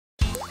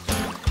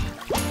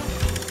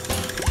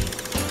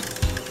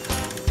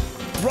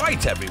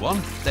Right,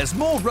 everyone. There's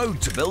more road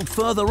to build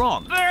further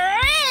on.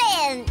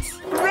 Brilliant!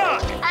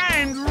 Rock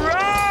and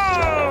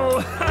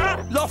roll!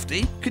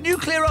 Lofty, can you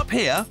clear up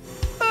here?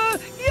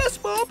 Yes,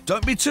 Bob.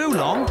 Don't be too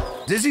long.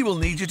 Dizzy will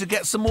need you to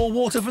get some more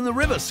water from the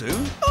river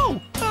soon.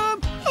 Oh,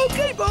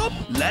 okay, Bob.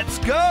 Let's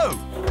go.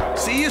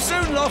 See you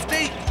soon,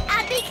 Lofty.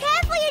 And be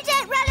careful you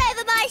don't run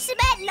over my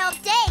cement,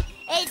 Lofty.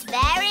 It's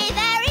very,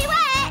 very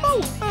wet.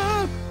 Oh,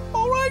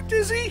 all right,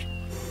 Dizzy.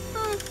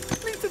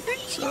 At least I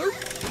think so.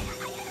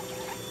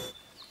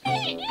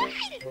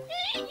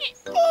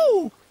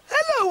 Oh,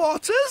 hello,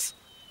 Otters.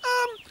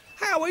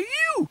 How are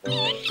you?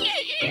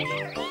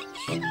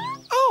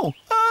 Oh,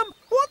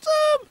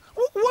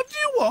 what do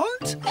you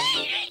want?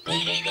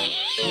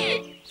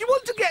 You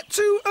want to get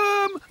to,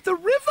 the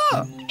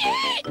river?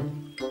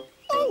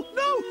 Oh,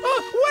 no,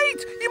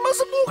 wait, you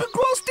mustn't walk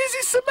across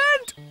Dizzy's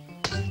cement.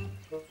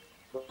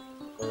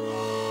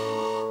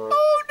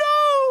 Oh,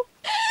 no.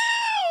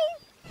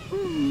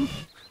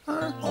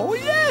 Oh,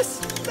 yes,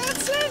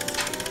 that's it.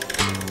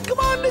 Come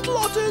on, little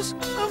Otters,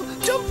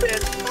 jump in,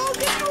 I'll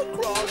get you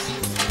across.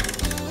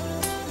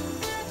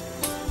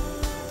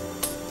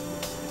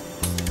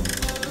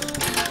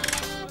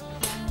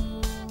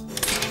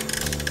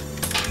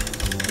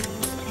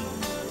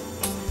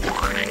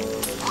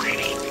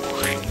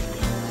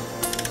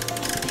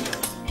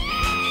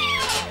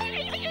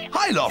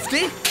 Hi,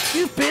 Lofty.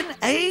 You've been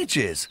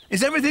ages.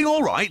 Is everything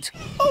all right?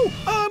 Oh,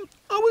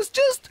 I was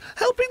just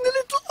helping the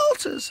little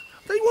otters.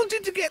 They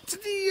wanted to get to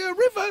the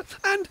river,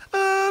 and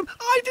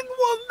I didn't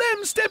want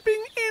them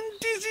stepping in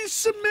Dizzy's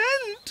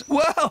cement.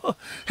 Well,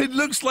 it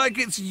looks like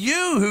it's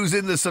you who's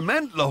in the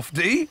cement,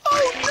 Lofty.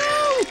 Oh,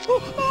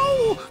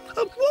 no!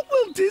 What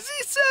will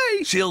Dizzy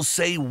say? She'll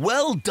say,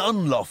 well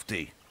done,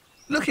 Lofty.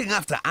 Looking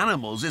after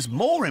animals is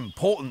more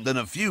important than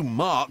a few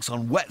marks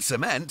on wet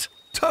cement.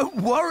 Don't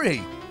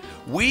worry.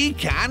 We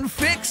can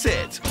fix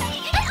it.